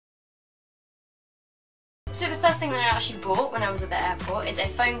So the first thing that I actually bought when I was at the airport is a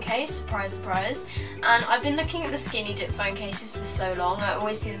phone case, surprise surprise, and I've been looking at the Skinnydip phone cases for so long. I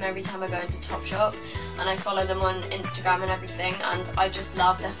always see them every time I go into Topshop, and I follow them on Instagram and everything, and I just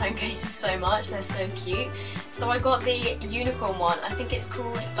love their phone cases so much, they're so cute. So I got the unicorn one, I think it's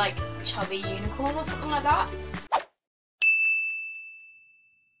called like Chubby Unicorn or something like that.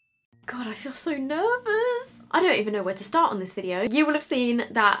 God, I feel so nervous. I don't even know where to start on this video. You will have seen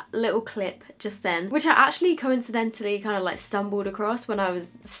that little clip just then, which I actually coincidentally kind of like stumbled across when I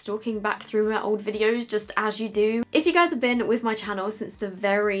was stalking back through my old videos, just as you do. If you guys have been with my channel since the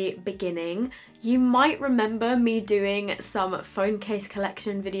very beginning, you might remember me doing some phone case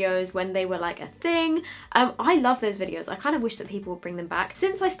collection videos when they were like a thing. I love those videos. I kind of wish that people would bring them back.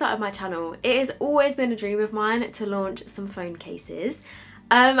 Since I started my channel, it has always been a dream of mine to launch some phone cases.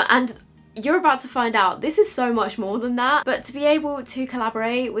 And you're about to find out, this is so much more than that, but to be able to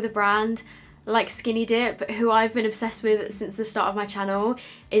collaborate with a brand like Skinnydip, who I've been obsessed with since the start of my channel,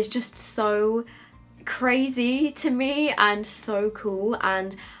 is just so crazy to me and so cool,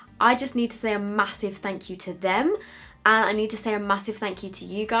 and I just need to say a massive thank you to them, and I need to say a massive thank you to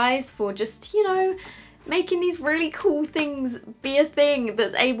you guys for just, you know, making these really cool things be a thing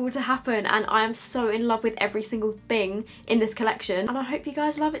that's able to happen, and I am so in love with every single thing in this collection, and I hope you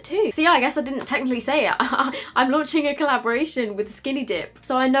guys love it too. So yeah, I guess I didn't technically say it. I'm launching a collaboration with Skinnydip.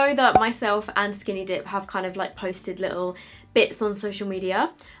 So I know that myself and Skinnydip have kind of like posted little bits on social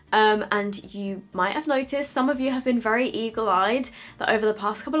media, and you might have noticed, some of you have been very eagle-eyed, that over the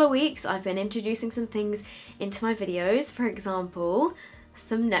past couple of weeks I've been introducing some things into my videos. For example,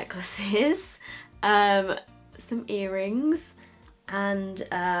 some necklaces, some earrings, and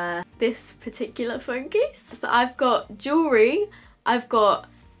this particular phone case. So I've got jewellery, I've got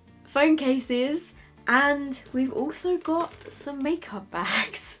phone cases, and we've also got some makeup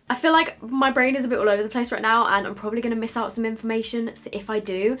bags. I feel like my brain is a bit all over the place right now, and I'm probably going to miss out some information, so if I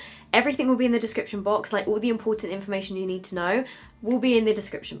do, everything will be in the description box. Like all the important information you need to know will be in the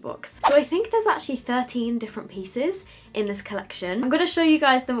description box. So I think there's actually 13 different pieces in this collection. I'm going to show you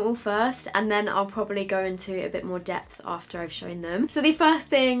guys them all first, and then I'll probably go into a bit more depth after I've shown them. So the first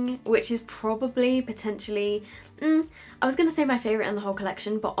thing, which is probably potentially, I was going to say my favourite in the whole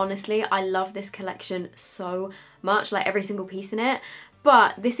collection, but honestly I love this collection so much, like every single piece in it.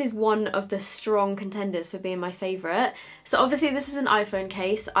 But this is one of the strong contenders for being my favourite. So obviously this is an iPhone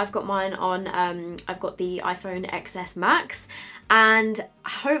case. I've got mine on, I've got the iPhone XS Max, and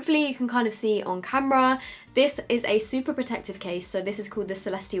hopefully you can kind of see on camera, this is a super protective case. So this is called the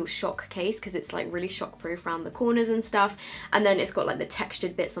Celestial Shock case because it's like really shock proof around the corners and stuff, and then it's got like the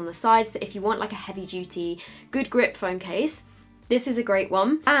textured bits on the sides. So if you want like a heavy duty, good grip phone case, this is a great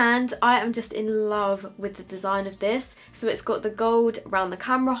one, and I am just in love with the design of this. So it's got the gold around the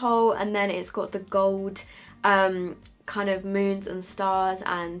camera hole, and then it's got the gold kind of moons and stars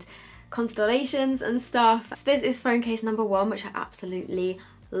and constellations and stuff. So this is phone case number one, which I absolutely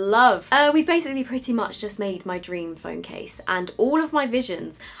love. We've basically pretty much just made my dream phone case, and all of my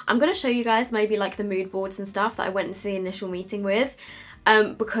visions. I'm going to show you guys maybe like the mood boards and stuff that I went into the initial meeting with,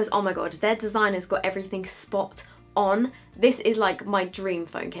 because oh my god, their designers got everything spot on. This is like my dream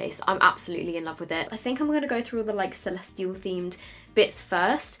phone case. I'm absolutely in love with it. I think I'm going to go through all the like celestial themed bits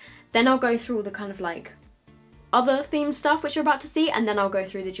first, then I'll go through all the kind of like other themed stuff which you're about to see, and then I'll go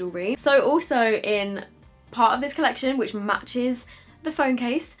through the jewellery. So also in part of this collection, which matches the phone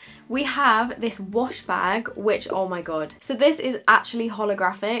case, we have this wash bag, which oh my god. So this is actually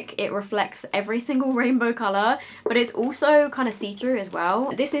holographic. It reflects every single rainbow colour, but it's also kind of see-through as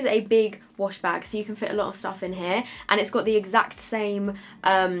well. This is a big wash bag, so you can fit a lot of stuff in here, and it's got the exact same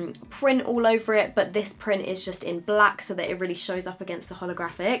print all over it, but this print is just in black so that it really shows up against the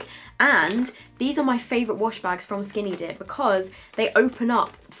holographic. And these are my favourite wash bags from Skinnydip because they open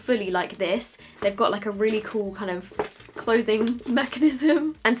up fully like this. They've got like a really cool kind of closing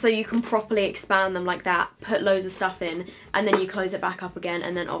mechanism, and so you can properly expand them like that, put loads of stuff in, and then you close it back up again,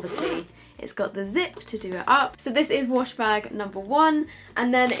 and then obviously it's got the zip to do it up. So this is wash bag number one,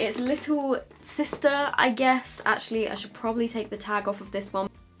 and then its little sister, I guess. Actually, I should probably take the tag off of this one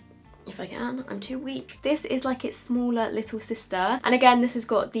if I can. I'm too weak. This is like its smaller little sister, and again this has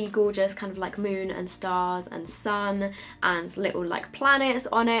got the gorgeous kind of like moon and stars and sun and little like planets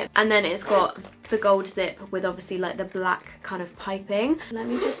on it, and then it's got the gold zip with obviously like the black kind of piping. Let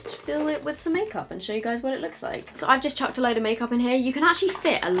me just fill it with some makeup and show you guys what it looks like. So I've just chucked a load of makeup in here. You can actually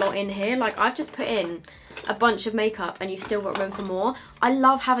fit a lot in here. Like I've just put in a bunch of makeup and you've still got room for more. I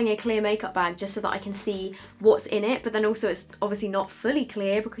love having a clear makeup bag just so that I can see what's in it, but then also it's obviously not fully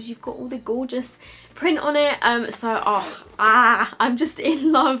clear because you've got all the gorgeous print on it. I'm just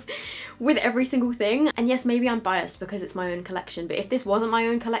in love with every single thing. And yes, maybe I'm biased because it's my own collection, but if this wasn't my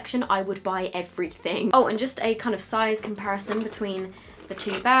own collection, I would buy everything. Oh, and just a kind of size comparison between the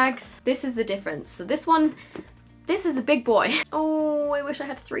two bags. This is the difference. So this is the big boy. Oh, I wish I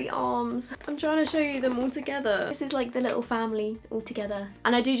had 3 arms. I'm trying to show you them all together. This is like the little family all together.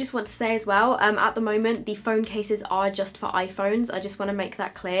 And I do just want to say as well, at the moment, the phone cases are just for iPhones. I just want to make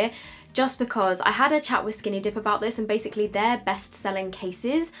that clear. Just because I had a chat with Skinnydip about this, and basically their best-selling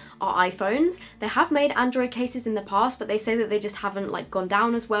cases are iPhones. They have made Android cases in the past, but they say that they just haven't like gone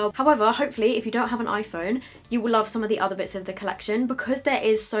down as well. However, hopefully if you don't have an iPhone, you will love some of the other bits of the collection, because there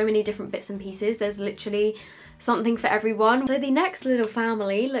is so many different bits and pieces. There's literally something for everyone. So the next little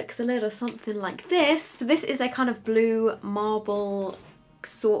family looks a little something like this. So this is a kind of blue marble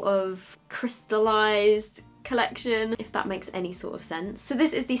sort of crystallized collection, if that makes any sort of sense. So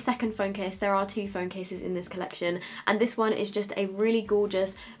this is the second phone case. There are 2 phone cases in this collection, and this one is just a really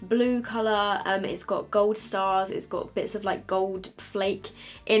gorgeous blue colour. It's got gold stars, it's got bits of like gold flake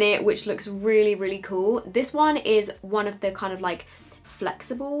in it, which looks really, really cool. This one is one of the kind of like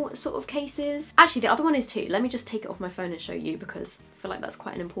flexible sort of cases. Actually, the other one is too. Let me just take it off my phone and show you, because I feel like that's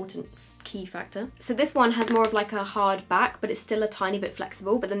quite an important key factor. So this one has more of like a hard back, but it's still a tiny bit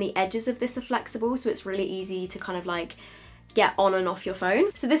flexible, but then the edges of this are flexible, so it's really easy to kind of like get on and off your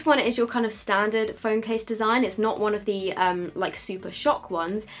phone. So this one is your kind of standard phone case design. It's not one of the like super shock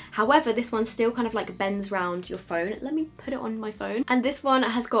ones. However, this one still kind of like bends round your phone. Let me put it on my phone. And this one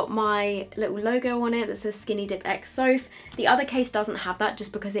has got my little logo on it that says Skinnydip x Soph. The other case doesn't have that,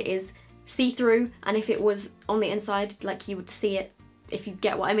 just because it is see-through, and if it was on the inside, like, you would see it, if you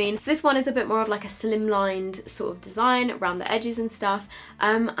get what I mean. So this one is a bit more of like a slimlined sort of design around the edges and stuff.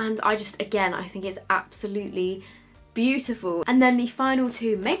 And I just, again, I think it's absolutely beautiful. And then the final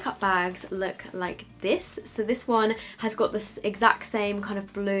 2 makeup bags look like this. So this one has got this exact same kind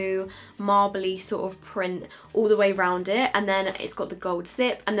of blue marbly sort of print all the way around it, and then it's got the gold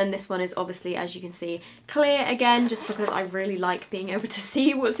zip. And then this one is obviously, as you can see, clear again, just because I really like being able to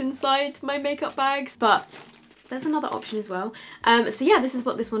see what's inside my makeup bags. But there's another option as well. So yeah, this is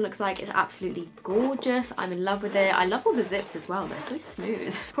what this one looks like. It's absolutely gorgeous. I'm in love with it. I love all the zips as well. They're so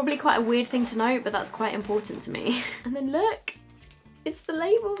smooth. Probably quite a weird thing to note, but that's quite important to me. And then look, it's the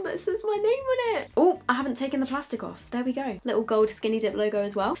label that says my name on it. Oh, I haven't taken the plastic off. There we go. Little gold Skinnydip logo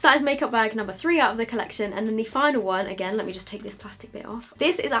as well. So that is makeup bag number 3 out of the collection. And then the final one, again, let me just take this plastic bit off.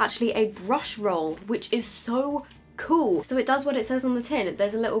 This is actually a brush roll, which is so cool. So it does what it says on the tin.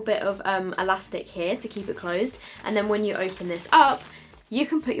 There's a little bit of elastic here to keep it closed, and then when you open this up, you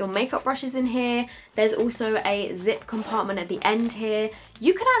can put your makeup brushes in here. There's also a zip compartment at the end here.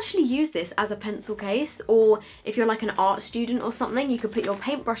 You could actually use this as a pencil case, or if you're like an art student or something, you could put your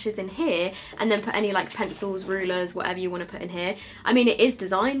paint brushes in here and then put any like pencils, rulers, whatever you want to put in here. I mean, it is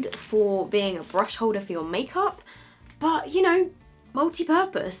designed for being a brush holder for your makeup, but you know,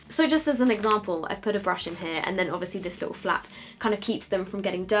 multi-purpose. So just as an example, I've put a brush in here, and then obviously this little flap kind of keeps them from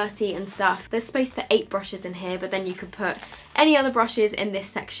getting dirty and stuff. There's space for 8 brushes in here, but then you could put any other brushes in this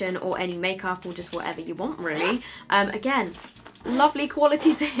section, or any makeup, or just whatever you want really. Again, lovely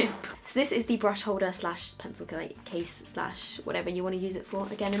quality zip. So this is the brush holder slash pencil case slash whatever you want to use it for.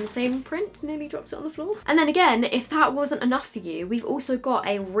 Again, in the same print, nearly dropped it on the floor. And then again, if that wasn't enough for you, we've also got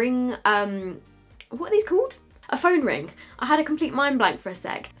a ring, what are these called? A phone ring. I had a complete mind blank for a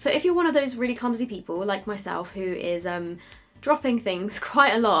sec. So if you're one of those really clumsy people like myself who is dropping things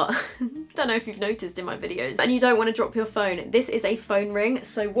quite a lot, don't know if you've noticed in my videos, and you don't want to drop your phone, this is a phone ring.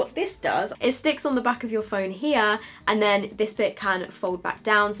 So what this does, it sticks on the back of your phone here, and then this bit can fold back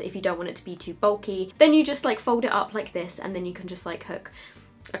down, so if you don't want it to be too bulky, then you just like fold it up like this, and then you can just like hook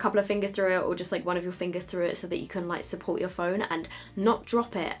a couple of fingers through it, or just like one of your fingers through it, so that you can like support your phone and not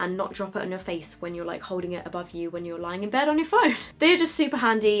drop it, and not drop it on your face when you're like holding it above you when you're lying in bed on your phone. They're just super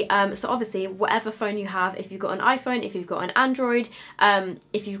handy. So obviously whatever phone you have, if you've got an iPhone, if you've got an Android,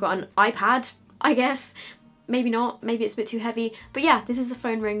 if you've got an iPad, I guess, maybe not, maybe it's a bit too heavy, but yeah, this is a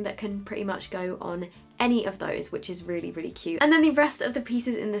phone ring that can pretty much go on any of those, which is really, really cute. And then the rest of the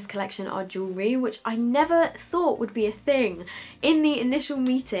pieces in this collection are jewellery, which I never thought would be a thing. In the initial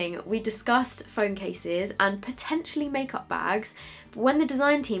meeting, we discussed phone cases and potentially makeup bags, but when the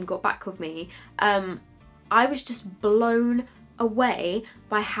design team got back with me, I was just blown away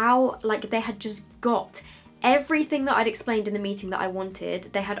by how like they had just got everything that I'd explained in the meeting that I wanted.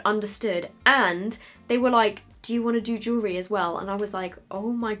 They had understood, and they were like, do you want to do jewellery as well? And I was like,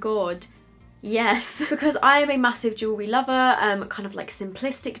 oh my god, yes. Because I am a massive jewellery lover, kind of like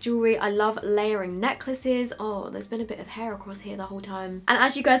simplistic jewellery. I love layering necklaces. Oh, there's been a bit of hair across here the whole time. And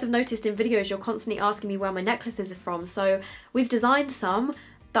as you guys have noticed in videos, you're constantly asking me where my necklaces are from. So we've designed some,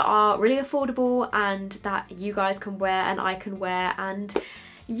 that are really affordable and that you guys can wear and I can wear, and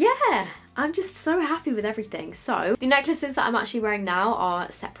yeah, I'm just so happy with everything. So the necklaces that I'm actually wearing now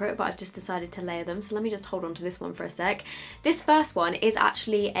are separate, but I've just decided to layer them. So let me just hold on to this one for a sec. This first one is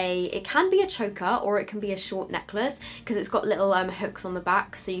actually it can be a choker or it can be a short necklace because it's got little hooks on the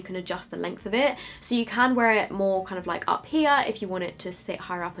back so you can adjust the length of it. So you can wear it more kind of like up here if you want it to sit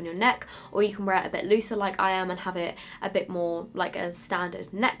higher up on your neck, or you can wear it a bit looser like I am and have it a bit more like a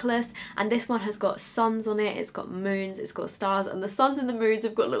standard necklace. And this one has got suns on it, it's got moons, it's got stars, and the suns and the moons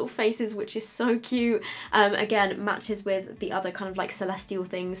have got little faces, which is so cute. Again, matches with the other kind of like celestial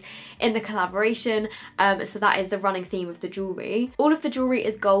things in the collaboration. So that is the running theme of the jewellery. All of the jewellery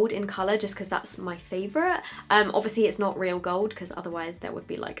is gold in colour just because that's my favourite. Obviously it's not real gold because otherwise that would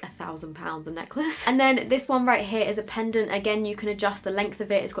be like £1,000 a necklace. And then this one right here is a pendant. Again, you can adjust the length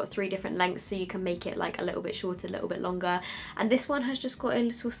of it. It's got 3 different lengths, so you can make it like a little bit shorter, a little bit longer. And this one has just got a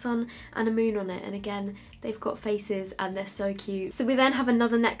little sun and a moon on it, and again they've got faces and they're so cute. So we then have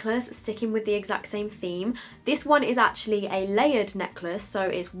another necklace sticking with the exact same theme. This one is actually a layered necklace, so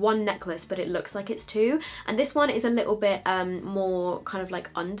it's one necklace but it looks like it's 2, and this one is a little bit more kind of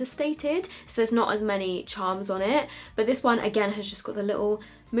like understated, so there's not as many charms on it. But this one again has just got the little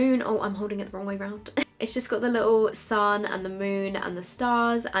moon. Oh, I'm holding it the wrong way around. It's just got the little sun and the moon and the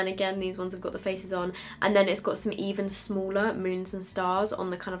stars, and again these ones have got the faces on, and then it's got some even smaller moons and stars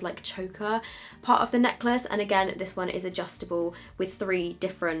on the kind of like choker part of the necklace. And again, this one is adjustable with 3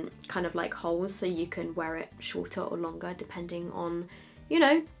 different kind of like holes, so you can wear it shorter or longer depending on, you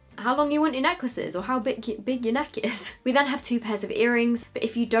know, how long you want your necklaces or how big your neck is. We then have 2 pairs of earrings, but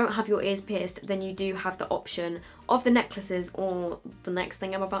if you don't have your ears pierced, then you do have the option of the necklaces or the next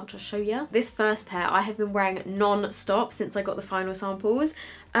thing I'm about to show you. This first pair I have been wearing non-stop since I got the final samples.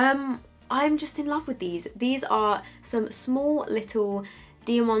 I'm just in love with these. These are some small little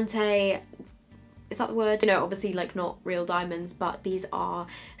diamante, is that the word? You know, obviously like not real diamonds, but these are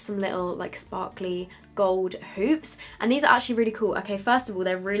some little like sparkly gold hoops, and these are actually really cool. Okay, first of all,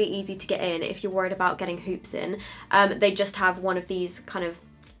 they're really easy to get in if you're worried about getting hoops in. They just have one of these kind of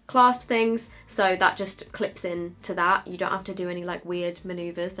clasp things, so that just clips in to that. You don't have to do any like weird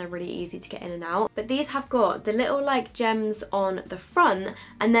maneuvers. They're really easy to get in and out. But these have got the little like gems on the front,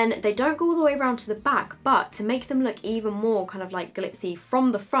 and then they don't go all the way around to the back, but to make them look even more kind of like glitzy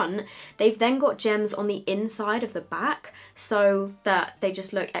from the front, they've then got gems on the inside of the back so that they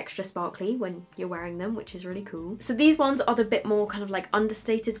just look extra sparkly when you're wearing them, which is really cool. So these ones are the bit more kind of like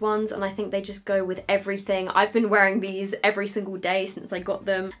understated ones, and I think they just go with everything. I've been wearing these every single day since I got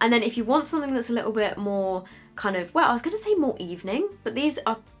them. And then if you want something that's a little bit more kind of, well, I was going to say more evening, but these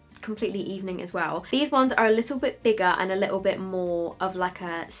are completely evening as well. These ones are a little bit bigger and a little bit more of like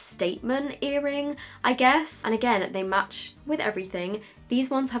a statement earring, I guess. And again, they match with everything.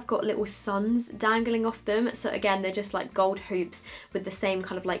 These ones have got little suns dangling off them. So again, they're just like gold hoops with the same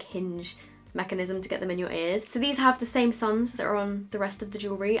kind of like hinge mechanism to get them in your ears. So these have the same suns that are on the rest of the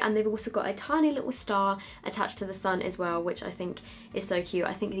jewellery, and they've also got a tiny little star attached to the sun as well, which I think is so cute.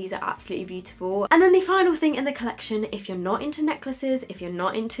 I think these are absolutely beautiful. And then the final thing in the collection, if you're not into necklaces, if you're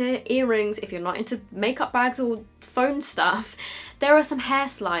not into earrings, if you're not into makeup bags or phone stuff, there are some hair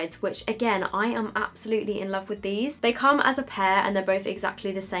slides, which again, I am absolutely in love with these. They come as a pair and they're both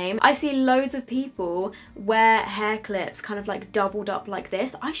exactly the same. I see loads of people wear hair clips kind of like doubled up like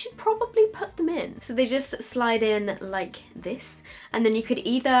this. I should probably put them in. So they just slide in like this, and then you could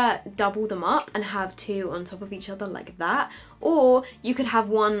either double them up and have 2 on top of each other like that, or you could have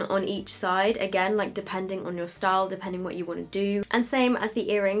 1 on each side, again, like depending on your style, depending what you want to do. And same as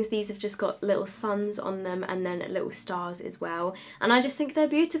the earrings, these have just got little suns on them and then little stars as well. And I just think they're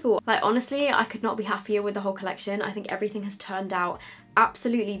beautiful. Like honestly, I could not be happier with the whole collection. I think everything has turned out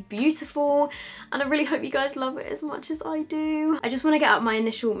absolutely beautiful, and I really hope you guys love it as much as I do. I just want to get out my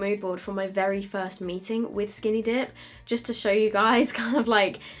initial mood board from my very first meeting with Skinnydip, just to show you guys kind of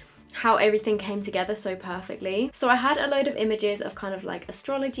like how everything came together so perfectly. So I had a load of images of kind of like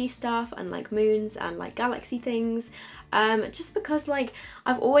astrology stuff and like moons and like galaxy things, just because like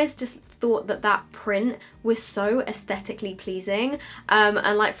I've always just thought that that print was so aesthetically pleasing.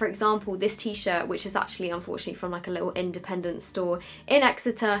 And like for example, this t-shirt, which is actually unfortunately from like a little independent store in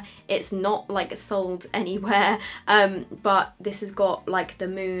Exeter, it's not like sold anywhere, but this has got like the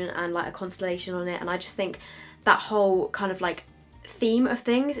moon and like a constellation on it, and I just think that whole kind of like theme of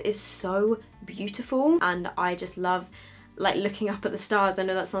things is so beautiful, and I just love like looking up at the stars. I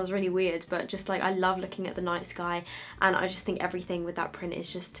know that sounds really weird, but just like I love looking at the night sky, and I just think everything with that print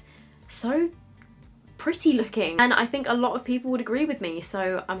is just so pretty looking, and I think a lot of people would agree with me,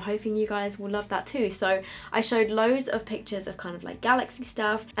 so I'm hoping you guys will love that too. So I showed loads of pictures of kind of like galaxy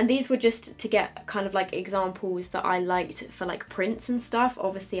stuff, and these were just to get kind of like examples that I liked for like prints and stuff.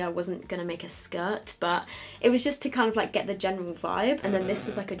 Obviously I wasn't gonna make a skirt, but it was just to kind of like get the general vibe. And then this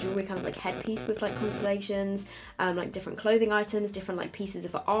was like a jewelry kind of like headpiece with like constellations, like different clothing items, different like pieces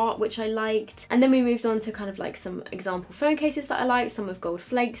of art which I liked. And then we moved on to kind of like some example phone cases that I liked, some with gold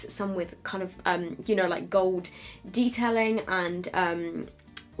flakes, some with kind of you know, like gold detailing, and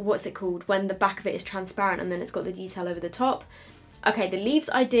what's it called when the back of it is transparent and then it's got the detail over the top. Okay, the leaves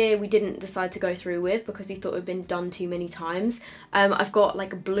idea we didn't decide to go through with because we thought it had been done too many times. I've got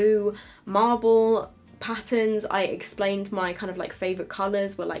like blue marble patterns. I explained my kind of like favorite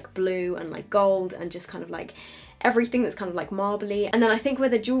colors were like blue and like gold and just kind of like everything that's kind of like marbly. And then I think where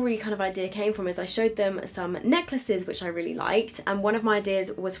the jewelry kind of idea came from is I showed them some necklaces which I really liked, and one of my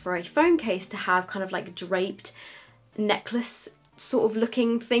ideas was for a phone case to have kind of like draped necklace sort of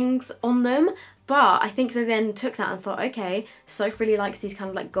looking things on them. But I think they then took that and thought, okay, Soph really likes these kind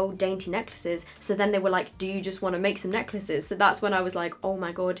of like gold dainty necklaces. So then they were like, do you just want to make some necklaces? So that's when I was like, oh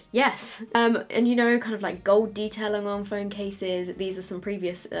my god, yes. And you know, kind of like gold detailing on phone cases. These are some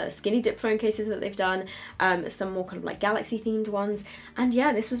previous Skinnydip phone cases that they've done. Some more kind of like galaxy themed ones. And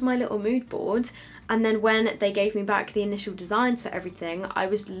yeah, this was my little mood board. And then when they gave me back the initial designs for everything, I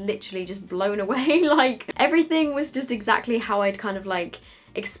was literally just blown away. Like everything was just exactly how I'd kind of like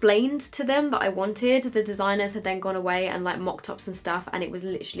explained to them that I wanted. The designers had then gone away and like mocked up some stuff, and it was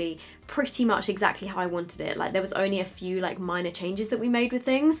literally pretty much exactly how I wanted it. Like there was only a few like minor changes that we made with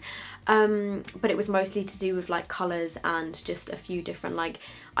things, but it was mostly to do with like colours and just a few different like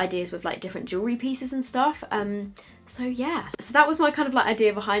ideas with like different jewelry pieces and stuff. So yeah, so that was my kind of like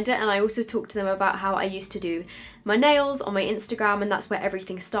idea behind it. And I also talked to them about how I used to do my nails on my Instagram, and that's where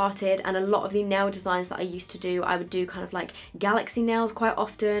everything started. And a lot of the nail designs that I used to do, I would do kind of like galaxy nails quite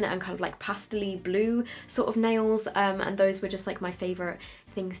often and kind of like pastel-y blue sort of nails, and those were just like my favourite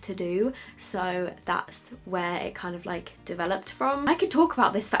things to do. So that's where it kind of like developed from. I could talk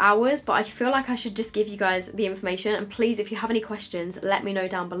about this for hours, but I feel like I should just give you guys the information. And please, if you have any questions, let me know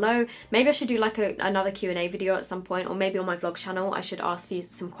down below. Maybe I should do like another Q&A video at some point, or maybe on my vlog channel I should ask for you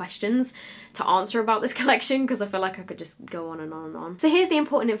some questions to answer about this collection, because I feel like I could just go on and on and on. So here's the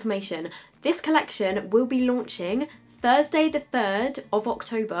important information. This collection will be launching Thursday the 3rd of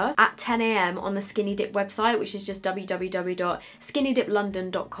October at 10 AM on the Skinnydip website, which is just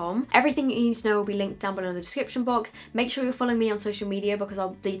www.skinnydiplondon.com. Everything you need to know will be linked down below in the description box. Make sure you're following me on social media because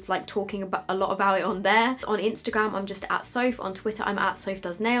I'll be like talking about a lot about it on there. On Instagram, I'm just at Soph. On Twitter, I'm at Soph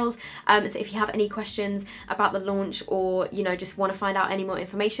Does Nails. So if you have any questions about the launch, or you know, just want to find out any more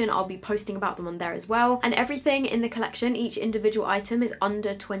information, I'll be posting about them on there as well. And everything in the collection, each individual item is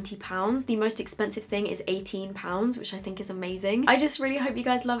under £20. The most expensive thing is £18, which I think is amazing. I just really hope you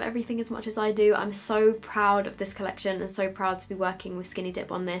guys love everything as much as I do. I'm so proud of this collection and so proud to be working with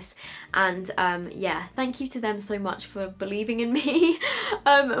Skinnydip on this. And yeah, thank you to them so much for believing in me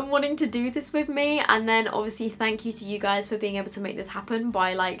and wanting to do this with me. And then obviously thank you to you guys for being able to make this happen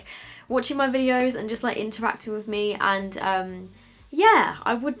by like watching my videos and just like interacting with me. And yeah,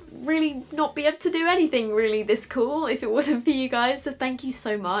 I would really not be able to do anything really this cool if it wasn't for you guys, so thank you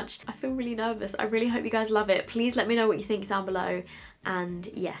so much. I feel really nervous. I really hope you guys love it. Please let me know what you think down below, and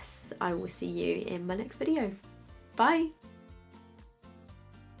yes, I will see you in my next video. Bye!